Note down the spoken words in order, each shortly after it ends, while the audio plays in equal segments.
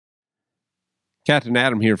Captain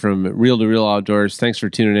Adam here from Reel to Reel Outdoors. Thanks for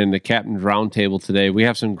tuning in to Captain's Roundtable today. We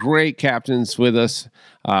have some great captains with us.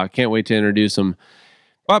 Can't wait to introduce them.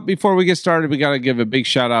 But before we get started, we got to give a big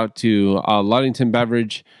shout out to Ludington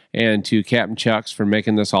Beverage and to Captain Chucks for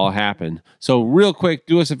making this all happen. So real quick,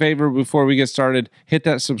 do us a favor before we get started. Hit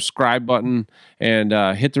that subscribe button and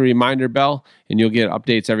hit the reminder bell, and you'll get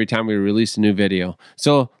updates every time we release a new video.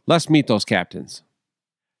 So let's meet those captains.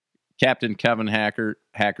 Captain Kevin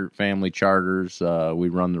Hackert Family Charters. We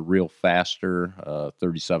run the Real Faster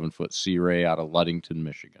 37-foot Sea Ray out of Ludington,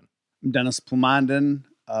 Michigan. I'm Dennis Plumondon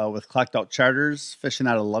with Clocked Out Charters, fishing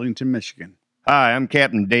out of Ludington, Michigan. Hi, I'm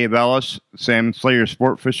Captain Dave Ellis, Salmon Slayer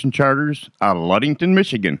Sport Fishing Charters out of Ludington,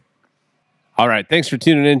 Michigan. All right, thanks for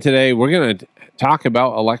tuning in today. We're going to talk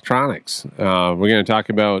about electronics. We're going to talk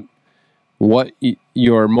about what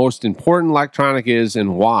your most important electronic is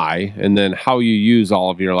and why, and then how you use all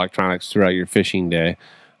of your electronics throughout your fishing day.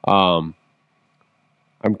 I'm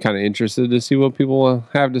kind of interested to see what people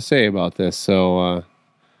have to say about this. So,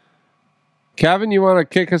 Kevin, you want to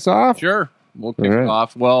kick us off? Sure, we'll kick it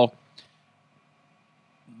off. Well,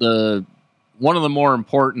 one of the more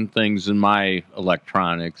important things in my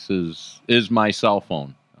electronics is my cell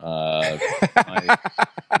phone.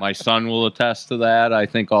 My son will attest to that. I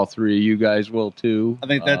think all three of you guys will too. I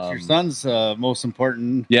think that's your son's most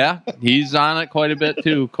important. Yeah, he's on it quite a bit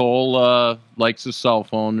too. Cole likes his cell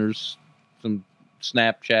phone. There's some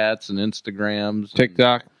Snapchats and Instagrams,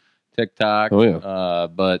 TikTok. Oh yeah.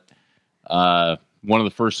 But one of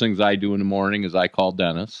the first things I do in the morning is I call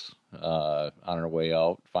Dennis on our way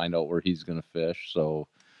out, find out where he's going to fish. So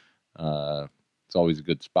it's always a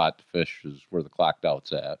good spot to fish is where the Clocked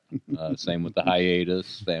Out's at. Same with the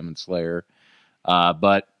hiatus, Salmon Slayer.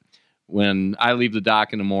 But when I leave the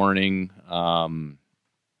dock in the morning,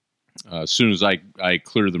 as soon as I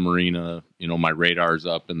clear the marina, my radar's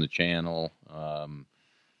up in the channel.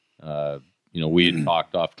 We had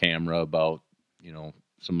talked off camera about,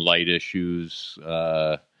 some light issues.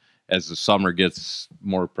 As the summer gets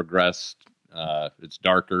more progressed, it's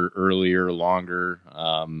darker, earlier, longer.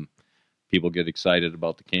 People get excited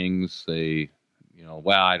about the Kings. They,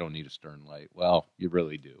 well, I don't need a stern light. Well, you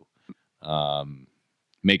really do.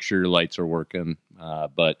 Make sure your lights are working.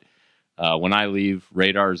 But when I leave,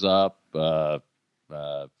 radar's up,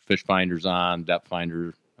 fish finder's on, depth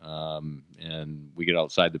finder, and we get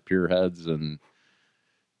outside the pier heads and,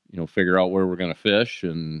 figure out where we're going to fish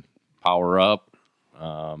and power up.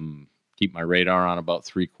 Keep my radar on about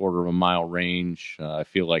 3/4 of a mile range. I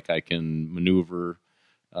feel like I can maneuver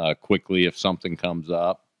quickly if something comes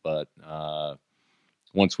up. But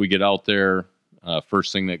once we get out there,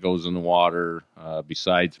 first thing that goes in the water,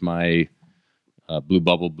 besides my blue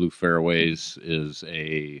bubble, blue fairways, is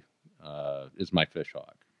my fish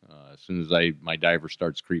hawk. As soon as my diver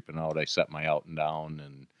starts creeping out, I set my out and down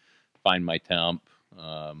and find my temp,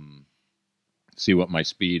 see what my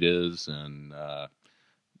speed is, and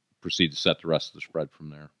proceed to set the rest of the spread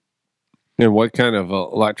from there. And what kind of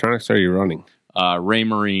electronics are you running?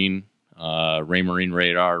 Raymarine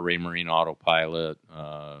radar, Raymarine autopilot,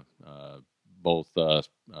 both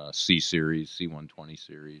C series, C120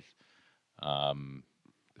 series. The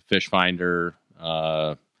fish finder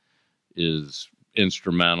is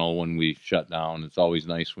instrumental when we shut down. It's always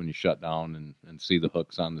nice when you shut down and see the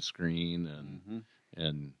hooks on the screen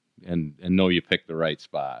and know you picked the right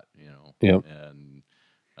spot. Yep. And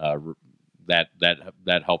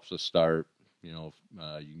that helps us start. You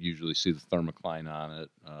usually see the thermocline on it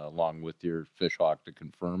along with your fish hawk to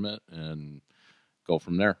confirm it and go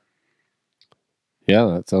from there. Yeah,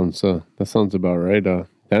 that sounds about right.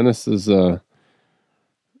 Dennis has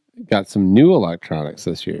got some new electronics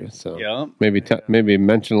this year, so Yeah. maybe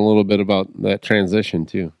mention a little bit about that transition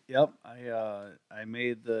too. Yep. I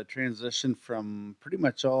made the transition from pretty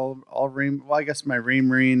much all Raymarine. Well, I guess my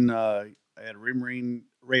Raymarine. I had a Raymarine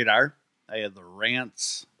radar. I had the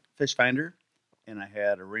Rance fish finder, and I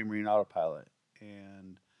had a Raymarine autopilot,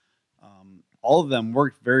 and all of them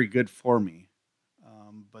worked very good for me.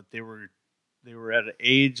 But they were at an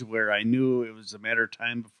age where I knew it was a matter of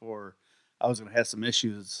time before I was going to have some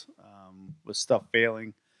issues with stuff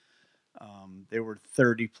failing. They were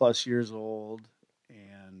 30 plus years old,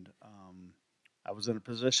 and I was in a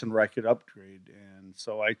position where I could upgrade, and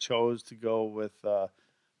so I chose to go with. I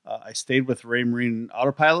stayed with Raymarine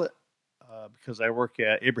autopilot because I work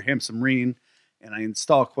at Abrahamson Marine, and I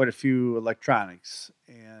install quite a few electronics.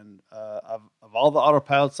 And of all the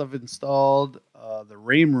autopilots I've installed, the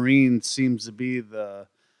Raymarine seems to be the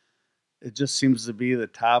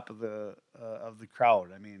top of the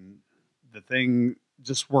crowd. I mean, the thing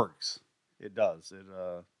just works. It does.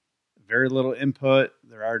 very little input.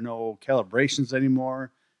 There are no calibrations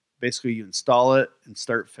anymore. Basically, you install it and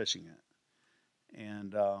start fishing it.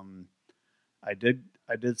 And I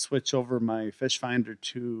did switch over my fish finder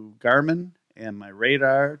to Garmin and my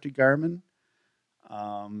radar to Garmin.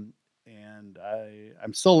 And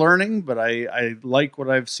I'm still learning, but I like what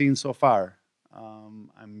I've seen so far.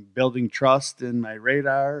 I'm building trust in my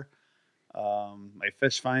radar. My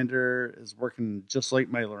fish finder is working just like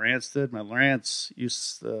my Lowrance did. My Lowrance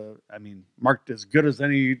marked as good as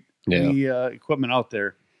any equipment out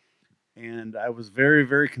there. And I was very,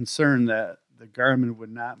 very concerned that the Garmin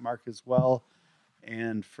would not mark as well.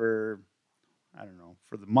 And for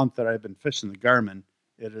the month that I've been fishing the Garmin,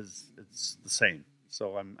 it's the same.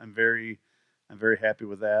 So I'm very happy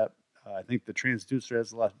with that. I think the transducer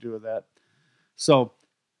has a lot to do with that. So,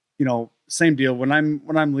 same deal. When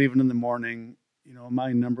I'm leaving in the morning,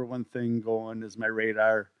 my number one thing going is my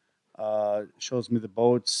radar. Shows me the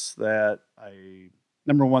boats the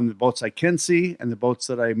boats I can see, and the boats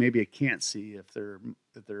that I can't see if they're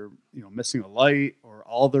missing a light or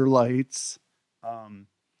all their lights.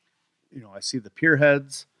 I see the pier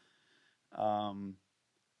heads.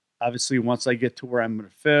 Obviously, once I get to where I'm going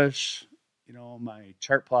to fish, my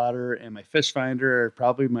chart plotter and my fish finder are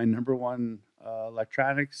probably my number one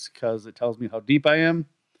electronics, because it tells me how deep I am.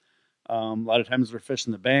 A lot of times we're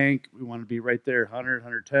fishing the bank. We want to be right there, 100,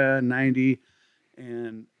 110, 90.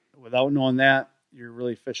 And without knowing that, you're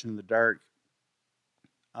really fishing in the dark.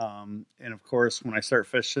 And of course, when I start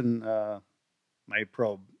fishing, my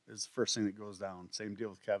probe is the first thing that goes down. Same deal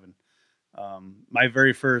with Kevin. My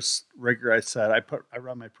very first rigger, I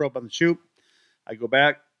run my probe on the chute. I go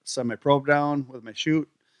back, set my probe down with my chute.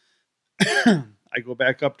 I go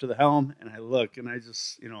back up to the helm and I look, and I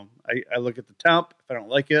just, I look at the temp. If I don't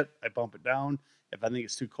like it, I bump it down. If I think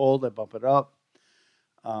it's too cold, I bump it up.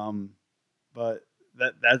 But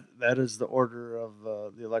that is the order of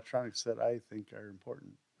the electronics that I think are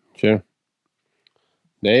important. Sure.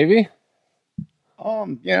 Davey?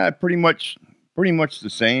 Yeah, pretty much the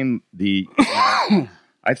same.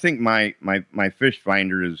 I think my fish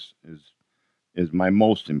finder is my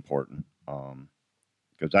most important,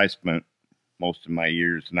 because I spent most of my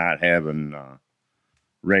years not having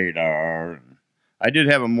radar. I did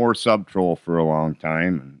have a more subtroll for a long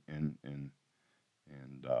time,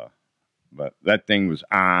 but that thing was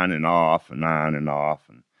on and off and on and off,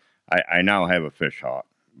 and I now have a fish hawk,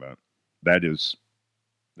 but that is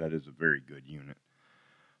a very good unit.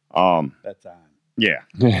 That's on. Yeah,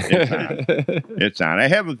 it's on. It's on. I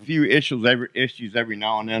have a few issues every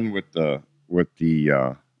now and then with the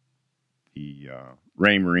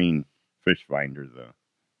Raymarine fish finder, the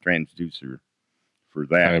transducer for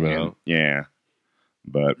that. And, yeah,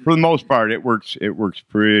 but for the most part, it works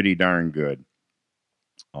pretty darn good.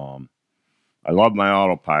 I love my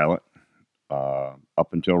autopilot.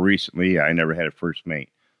 Up until recently, I never had a first mate,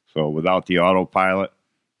 so without the autopilot,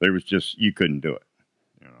 there was just, you couldn't do it.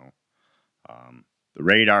 The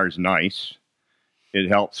radar is nice. It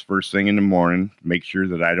helps first thing in the morning to make sure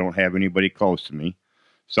that I don't have anybody close to me.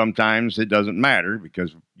 Sometimes it doesn't matter,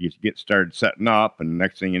 because you get started setting up, and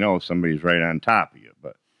next thing you know, somebody's right on top of you.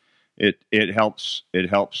 But it helps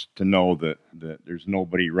to know that there's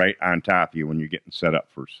nobody right on top of you when you're getting set up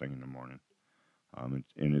first thing in the morning. And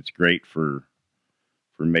it's great for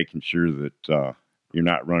making sure that you're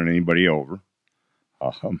not running anybody over.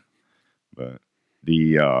 But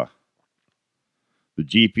the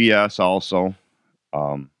GPS also,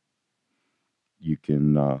 you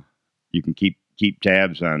can keep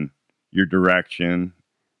tabs on your direction,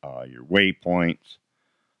 your waypoints.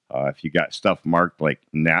 If you got stuff marked like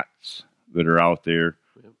nets that are out there,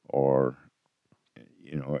 or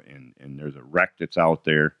and there's a wreck that's out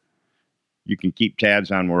there, you can keep tabs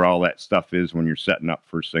on where all that stuff is when you're setting up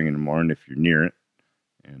first thing in the morning, if you're near it,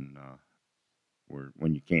 and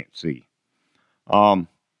when you can't see.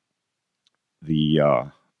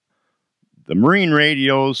 The marine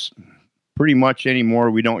radios, pretty much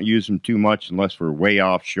anymore, we don't use them too much unless we're way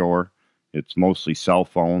offshore. It's mostly cell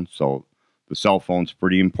phones, so the cell phone's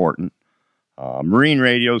pretty important. Marine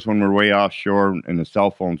radios, when we're way offshore and the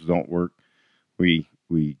cell phones don't work, we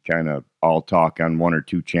kind of all talk on one or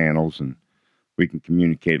two channels, and we can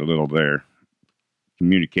communicate a little there.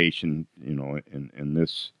 Communication, in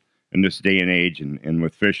this day and age, and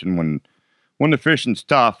with fishing, when the fishing's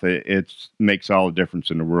tough, it makes all the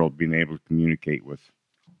difference in the world, being able to communicate with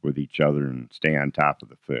each other and stay on top of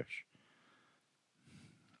the fish.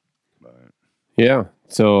 But, yeah.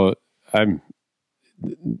 So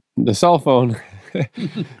the cell phone.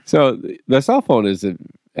 So the cell phone is an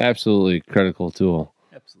absolutely critical tool.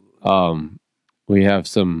 Absolutely. We have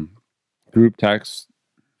some group texts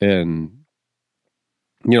and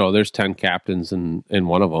you know, there's 10 captains in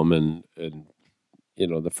one of them, and you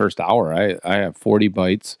know, the first hour I have 40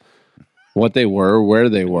 bites, what they were, where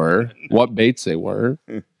they were, what baits they were.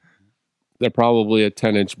 They're probably a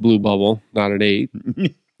 10-inch blue bubble, not an 8.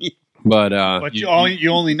 But you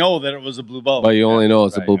only know that it was a blue bubble. But you only know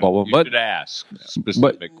it's a blue bubble. You but should ask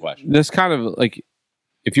specific questions. This kind of like,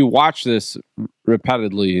 if you watch this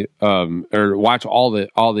repeatedly, or watch all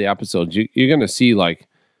the episodes, you're going to see like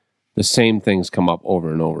the same things come up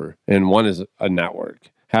over and over. And one is a network.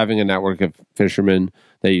 Having a network of fishermen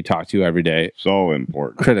that you talk to every day. So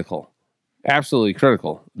important. Critical. Absolutely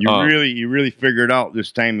critical. You really figure it out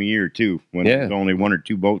this time of year too, when there's only 1 or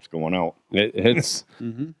 2 boats going out. It's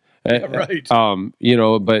right. You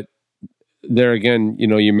know, but there again, you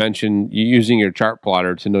know, you mentioned using your chart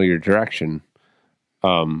plotter to know your direction.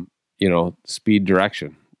 You know, speed,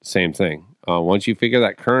 direction, same thing. Once you figure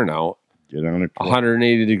that current out, get on it.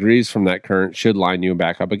 180 degrees from that current should line you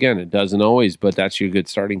back up again. It doesn't always, but that's your good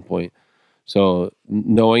starting point. So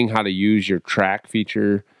knowing how to use your track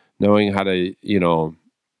feature, knowing how to, you know,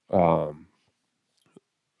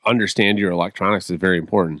 understand your electronics is very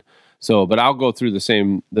important. So, but I'll go through the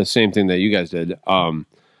same thing that you guys did.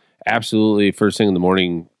 Absolutely, first thing in the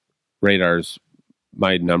morning, radar's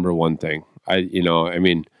my number one thing. I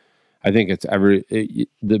think it's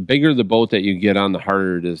the bigger the boat that you get on, the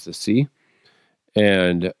harder it is to see.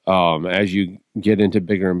 And as you get into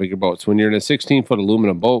bigger and bigger boats, when you're in a 16-foot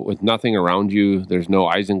aluminum boat with nothing around you, there's no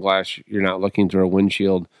isinglass, you're not looking through a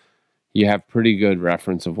windshield, you have pretty good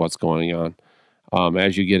reference of what's going on.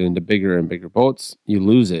 As you get into bigger and bigger boats, you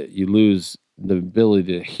lose it. You lose the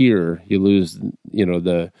ability to hear. You lose, you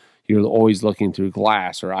know, you're always looking through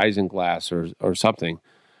glass or isinglass or something.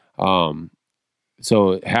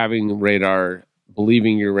 So having radar,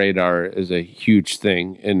 believing your radar is a huge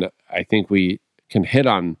thing. And I think we can hit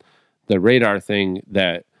on the radar thing,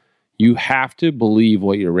 that you have to believe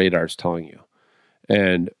what your radar is telling you.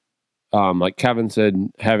 And like Kevin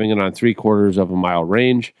said, having it on 3/4 of a mile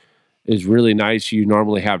range is really nice. You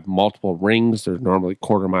normally have multiple rings. There's normally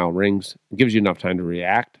 1/4 mile rings. It gives you enough time to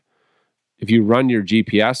react. If you run your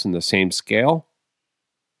GPS in the same scale,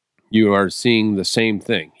 you are seeing the same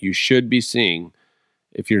thing. You should be seeing,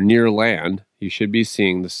 if you're near land, you should be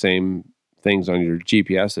seeing the same things on your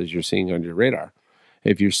GPS as you're seeing on your radar.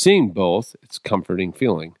 If you're seeing both, it's a comforting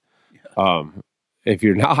feeling. Yeah. If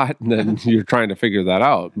you're not, then you're trying to figure that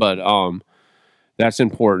out. But that's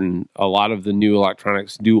important. A lot of the new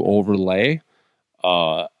electronics do overlay.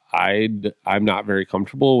 I'm not very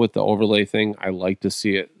comfortable with the overlay thing. I like to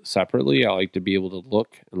see it separately. I like to be able to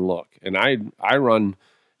look. And I run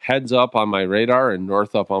heads up on my radar and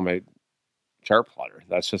north up on my chart plotter.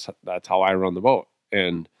 That's how I run the boat.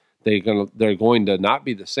 And they're going to not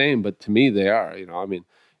be the same, but to me they are. You know, I mean,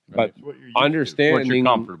 but understanding what you're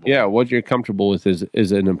comfortable what you're comfortable with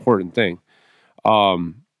is an important thing.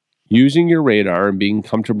 Using your radar and being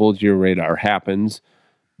comfortable with your radar happens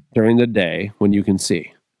during the day when you can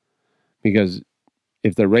see. Because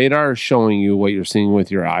if the radar is showing you what you're seeing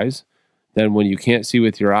with your eyes, then when you can't see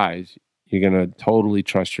with your eyes, you're going to totally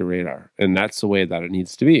trust your radar. And that's the way that it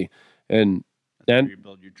needs to be. And then you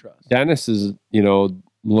build your trust. Dennis is, you know,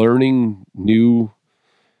 learning new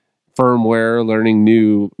firmware, learning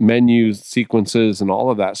new menus, sequences, and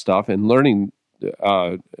all of that stuff, and learning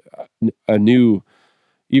a new,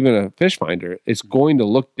 even a fish finder. It's going to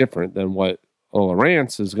look different than what a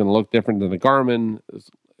Lowrance is going to look different than a Garmin,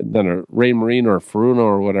 than a Raymarine or a Furuno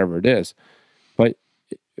or whatever it is. But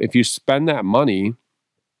if you spend that money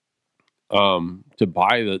to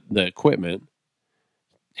buy the equipment,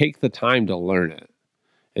 take the time to learn it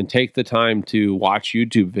and take the time to watch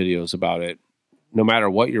YouTube videos about it. No matter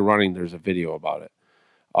what you're running, there's a video about it.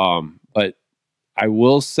 But I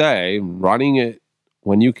will say, running it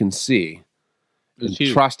when you can see and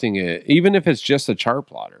trusting it, even if it's just a chart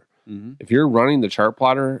plotter. Mm-hmm. If you're running the chart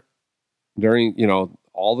plotter during, you know,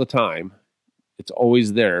 all the time, it's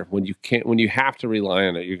always there. When you have to rely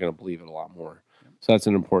on it, you're going to believe it a lot more. So that's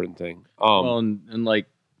an important thing. Well, and like,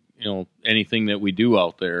 you know, anything that we do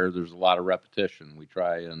out there, there's a lot of repetition. We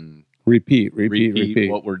try and repeat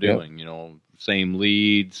what we're doing. Yep. You know, same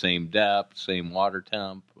lead, same depth, same water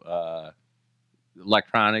temp,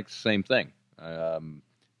 electronics, same thing.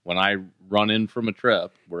 When I run in from a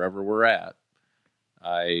trip, wherever we're at,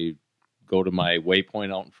 I go to my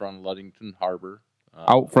waypoint out in front of Ludington Harbor.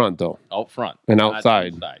 Out front, though. Out front. And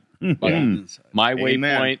outside. But my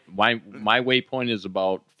waypoint is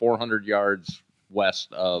about 400 yards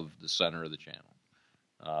west of the center of the channel.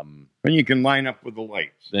 And you can line up with the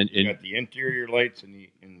lights. Then you got the interior lights and the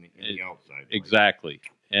outside lights. Exactly.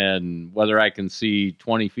 and whether I can see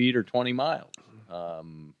 20 feet or 20 miles.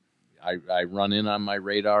 I run in on my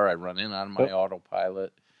radar. I run in on my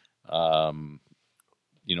autopilot.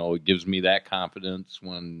 You know, it gives me that confidence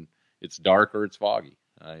when it's dark or it's foggy,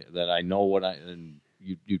 that I know what and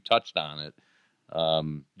you touched on it.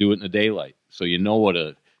 Do it in the daylight. So you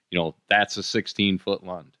know that's a 16-foot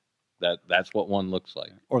lund. That's what one looks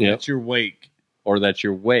like. Or that's your wake. Or that's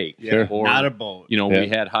your wake. Yeah, or, not a boat. You know, we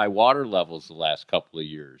had high water levels the last couple of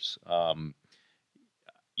years.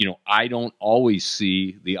 You know, I don't always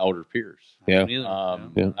see the outer piers. Yeah.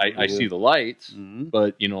 I see the lights,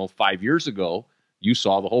 but, you know, 5 years ago, you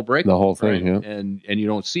saw the whole break. The whole thing, right? And you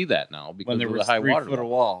don't see that now because when there of was the high 3 water foot level.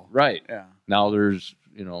 of wall. Right. Yeah. Now there's,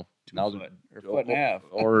 you know, 2 now foot or foot and a half.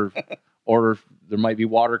 or there might be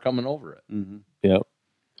water coming over it. Yeah.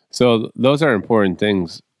 So those are important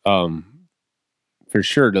things, for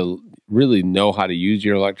sure, to really know how to use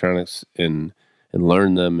your electronics and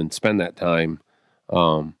learn them and spend that time,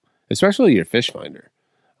 especially your fish finder,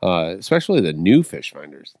 especially the new fish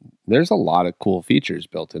finders. There's a lot of cool features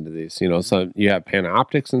built into these. You know, so you have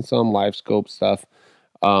Panoptics and some live scope stuff.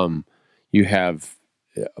 You have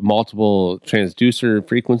multiple transducer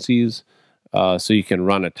frequencies. So you can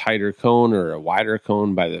run a tighter cone or a wider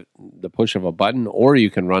cone by the push of a button, or you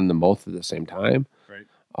can run them both at the same time. Right.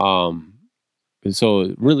 And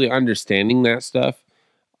so really understanding that stuff,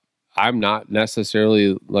 I'm not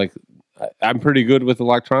necessarily like, I'm pretty good with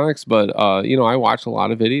electronics, but, you know, I watch a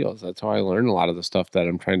lot of videos. That's how I learn a lot of the stuff that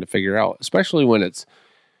I'm trying to figure out, especially when it's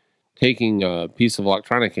taking a piece of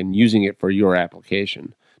electronic and using it for your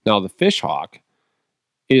application. Now, the Fish Hawk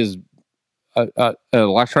is an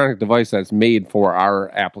electronic device that's made for our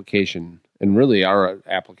application and really our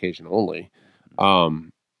application only.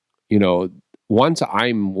 You know, once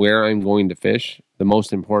I'm where I'm going to fish, the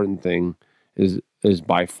most important thing is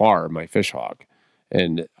by far my Fish Hawk.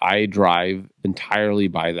 And I drive entirely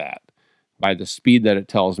by that, by the speed that it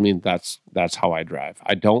tells me. That's how I drive.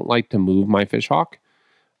 I don't like to move my Fish Hawk,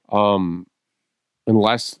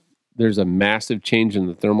 unless there's a massive change in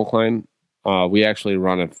the thermocline. We actually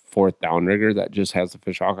run a 4th downrigger that just has the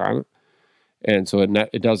Fish Hawk on it. And so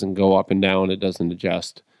it doesn't go up and down. It doesn't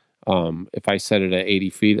adjust. If I set it at 80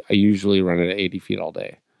 feet, I usually run it at 80 feet all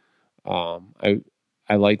day.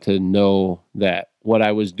 I like to know that what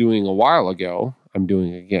I was doing a while ago, I'm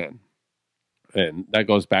doing again. And that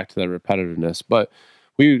goes back to the repetitiveness. But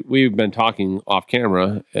we've been talking off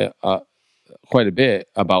camera quite a bit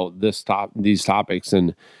about these topics.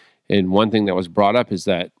 And one thing that was brought up is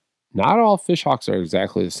that not all fish hawks are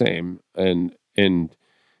exactly the same, and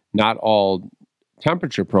not all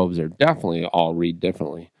temperature probes are definitely all read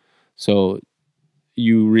differently. So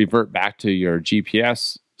you revert back to your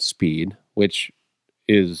GPS speed, which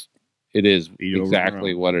is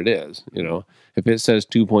exactly what it is. You know, if it says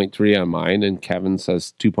 2.3 on mine and Kevin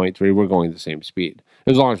says 2.3, we're going the same speed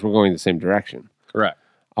as long as we're going the same direction. Correct.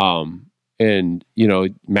 And you know,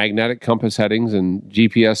 magnetic compass headings and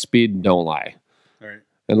GPS speed don't lie. Right.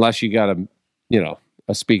 Unless you got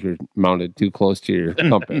a speaker mounted too close to your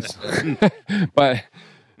compass. but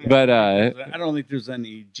I don't think there's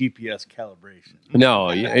any GPS calibration.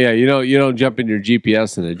 No, yeah, you don't jump in your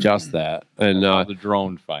GPS and adjust that. And the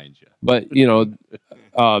drone finds you. But you know,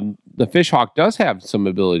 the Fish Hawk does have some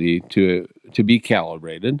ability to be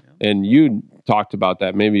calibrated, and you talked about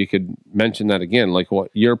that. Maybe you could mention that again, like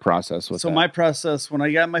what your process was. So my process when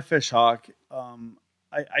I got my Fish Hawk,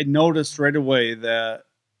 I noticed right away that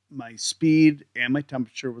my speed and my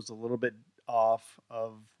temperature was a little bit off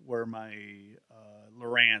of where my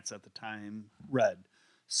Lowrance at the time read.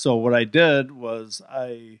 So what I did was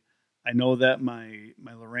I know that my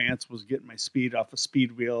Lowrance was getting my speed off a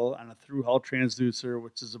speed wheel on a through hull transducer,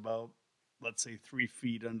 which is about, let's say, 3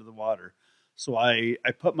 feet under the water. So I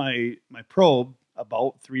put my probe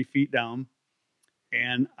about 3 feet down,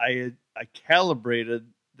 and I calibrated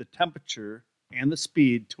the temperature and the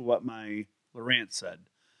speed to what my Lowrance said.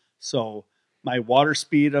 So my water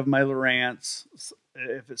speed of my Lowrance,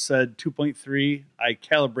 if it said 2.3, I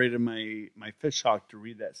calibrated my Fish Hawk to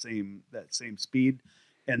read that same speed,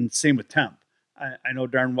 and same with temp. I know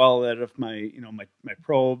darn well that if my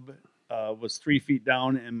probe was 3 feet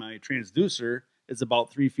down and my transducer is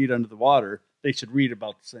about 3 feet under the water, they should read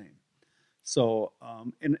about the same. So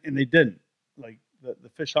and they didn't. Like the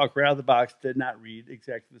Fish Hawk right out of the box did not read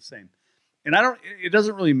exactly the same. And it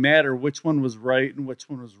doesn't really matter which one was right and which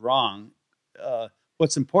one was wrong.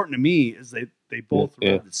 What's important to me is they both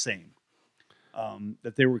read the same,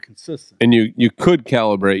 that they were consistent. And you could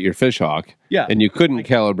calibrate your Fish Hawk, and you couldn't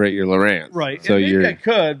calibrate your Lowrance. Right. So I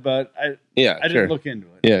could, but I didn't look into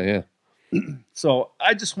it. Yeah. So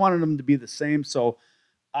I just wanted them to be the same. So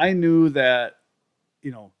I knew that,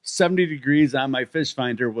 70 degrees on my fish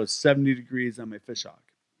finder was 70 degrees on my fish hawk.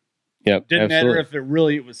 Yep. Didn't absolutely. matter if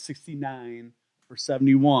it was 69 or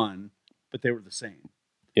 71, but they were the same.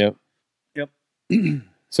 Yep. Yep.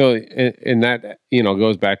 So, and that,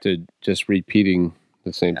 goes back to just repeating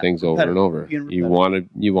the same things over and over. You want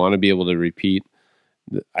to be able to repeat.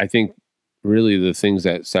 I think really the things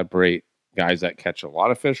that separate guys that catch a lot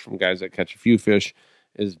of fish from guys that catch a few fish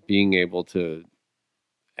is being able to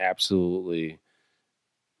absolutely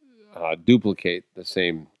duplicate the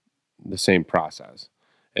same process.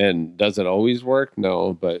 And does it always work?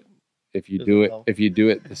 No, but if you do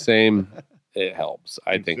it the same, it helps.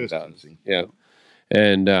 I think it does. Yeah.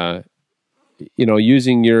 And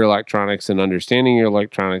using your electronics and understanding your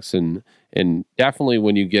electronics and definitely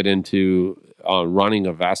when you get into running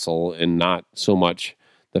a vessel and not so much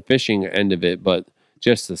the fishing end of it, but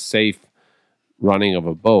just the safe running of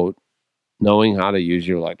a boat, knowing how to use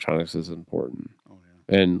your electronics is important. Oh,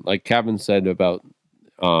 yeah. And like Kevin said about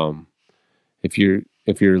if you're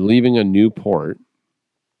leaving a new port,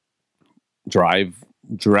 drive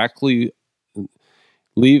directly,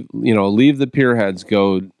 leave the pier heads,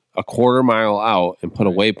 go a quarter mile out and put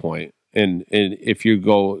a waypoint. And if you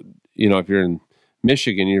go, if you're in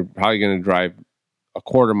Michigan, you're probably going to drive a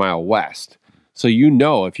quarter mile west. So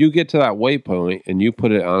if you get to that waypoint and you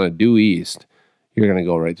put it on a due east, you're going to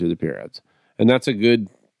go right through the pier heads. And that's a good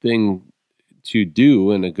thing to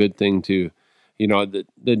do and a good thing to, the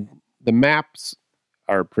maps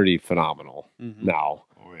are pretty phenomenal now.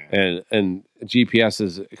 Oh, yeah. And GPS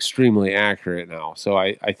is extremely accurate now. So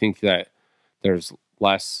I think that there's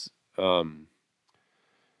less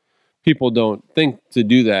people don't think to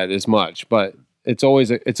do that as much, but it's always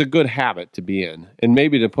it's a good habit to be in, and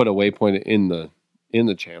maybe to put a waypoint in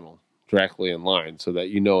the channel directly in line, so that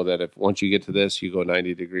that if once you get to this, you go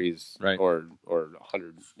 90 degrees, right, or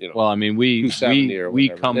 100. Well, I mean, we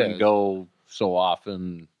come and go so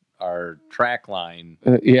often. Our track line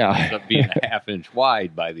ends up being a half-inch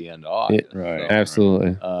wide by the end of August. Right, so,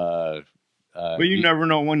 absolutely. But you never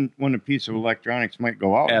know when a piece of electronics might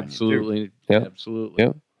go out. Absolutely, absolutely.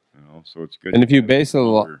 Yeah. So it's good. And if you base a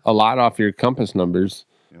lot off your compass numbers,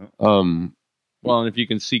 well, and if you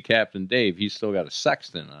can see Captain Dave, he's still got a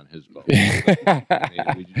sextant on his boat. We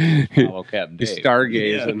just follow Captain Dave.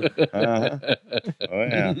 Stargazing. Yeah. Oh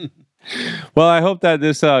yeah. Well, I hope that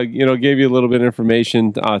this gave you a little bit of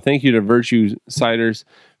information. Thank you to Virtue Ciders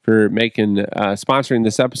for sponsoring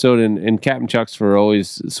this episode, and Captain Chuck's for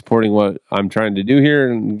always supporting what I'm trying to do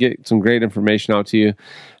here and get some great information out to you.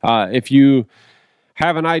 If you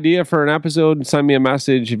have an idea for an episode, send me a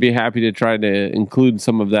message. I'd be happy to try to include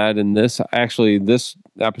some of that in this. Actually, this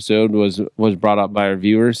episode was brought up by our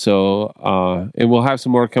viewers, so and we'll have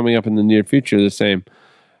some more coming up in the near future. The same.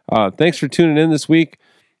 Thanks for tuning in this week.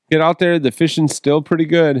 Get out there. The fishing's still pretty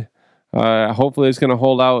good. Hopefully, it's going to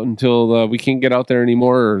hold out until we can't get out there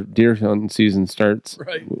anymore, or deer hunting season starts,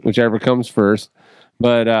 right, whichever comes first.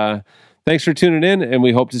 But thanks for tuning in, and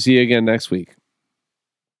we hope to see you again next week.